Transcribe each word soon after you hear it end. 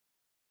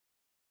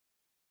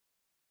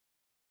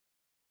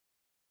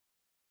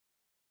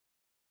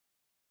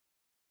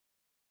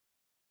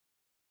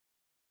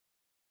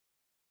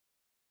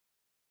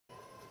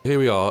Here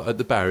we are at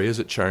the barriers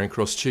at Charing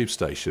Cross Tube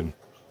Station.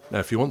 Now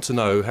if you want to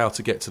know how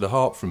to get to the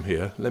Harp from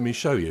here, let me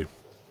show you.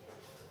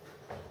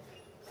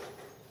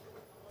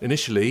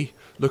 Initially,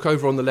 look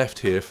over on the left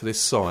here for this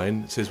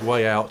sign. It says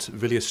Way Out,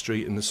 Villiers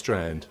Street and the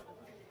Strand.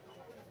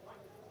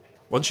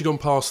 Once you've gone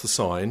past the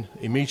sign,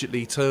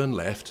 immediately turn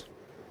left,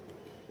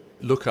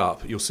 look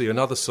up, you'll see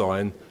another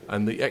sign,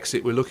 and the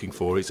exit we're looking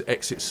for is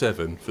exit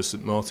 7 for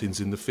St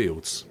Martin's in the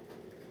Fields.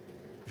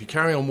 If you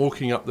carry on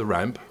walking up the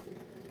ramp,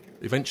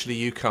 eventually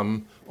you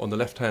come on the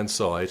left hand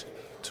side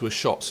to a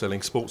shop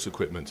selling sports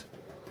equipment.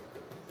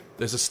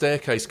 There's a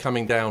staircase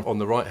coming down on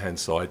the right hand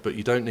side, but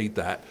you don't need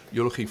that.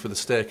 You're looking for the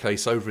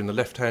staircase over in the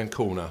left hand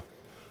corner,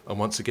 and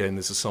once again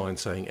there's a sign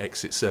saying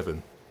exit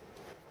 7.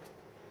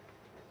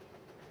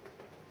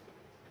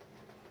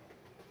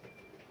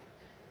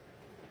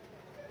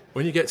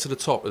 When you get to the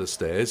top of the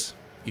stairs,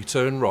 you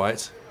turn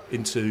right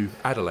into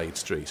Adelaide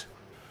Street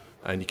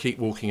and you keep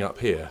walking up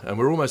here, and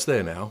we're almost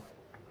there now,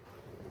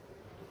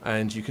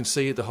 and you can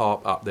see the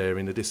Harp up there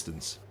in the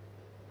distance.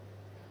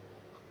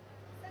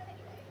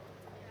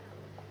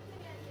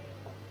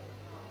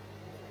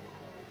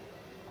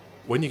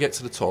 When you get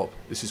to the top,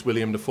 this is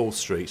William IV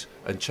Street,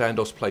 and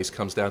Chandos Place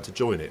comes down to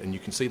join it, and you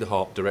can see the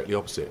Harp directly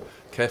opposite.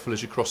 Careful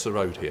as you cross the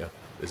road here,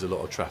 there's a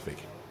lot of traffic.